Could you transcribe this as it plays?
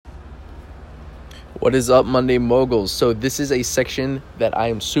What is up, Monday Moguls? So this is a section that I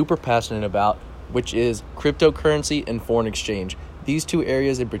am super passionate about, which is cryptocurrency and foreign exchange. These two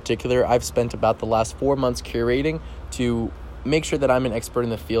areas in particular, I've spent about the last 4 months curating to make sure that I'm an expert in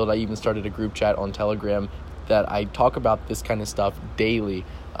the field. I even started a group chat on Telegram that I talk about this kind of stuff daily.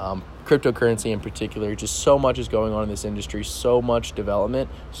 Cryptocurrency in particular, just so much is going on in this industry, so much development,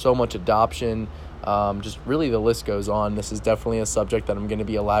 so much adoption. Just really the list goes on. This is definitely a subject that I'm going to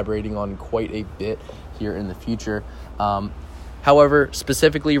be elaborating on quite a bit here in the future. However,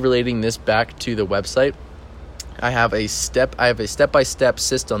 specifically relating this back to the website, I have a step-by-step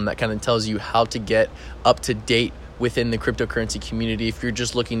system that kind of tells you how to get up to date within the cryptocurrency community. If you're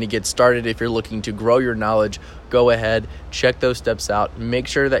just looking to get started, if you're looking to grow your knowledge, go ahead, check those steps out. Make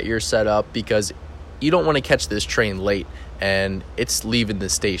sure that you're set up because you don't want to catch this train late and it's leaving the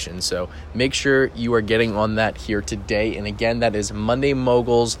station. So make sure you are getting on that here today. And again, that is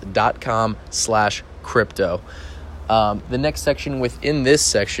mondaymoguls.com/crypto. The next section within this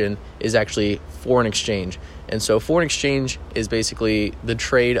section is actually foreign exchange. And so foreign exchange is basically the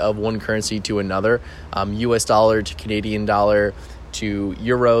trade of one currency to another, US dollar to Canadian dollar to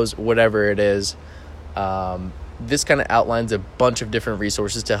euros, whatever it is. This kind of outlines a bunch of different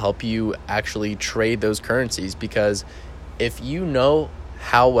resources to help you actually trade those currencies, because if you know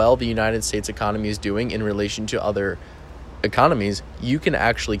how well the United States economy is doing in relation to other economies, you can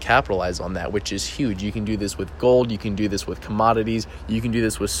actually capitalize on that, which is huge. You can do this with gold, you can do this with commodities, you can do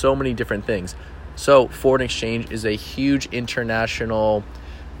this with so many different things. So foreign exchange is a huge international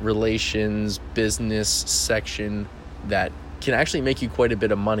relations business section that can actually make you quite a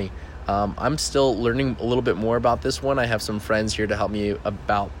bit of money. I'm still learning a little bit more about this one. I have some friends here to help me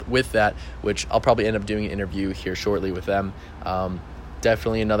with that, which I'll probably end up doing an interview here shortly with them.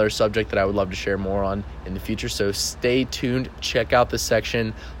 Definitely another subject that I would love to share more on in the future. So stay tuned, check out the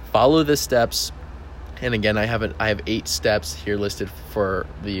section, follow the steps. And again, I have 8 steps here listed for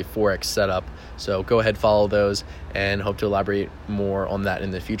the Forex setup. So go ahead, follow those, and hope to elaborate more on that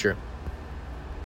in the future.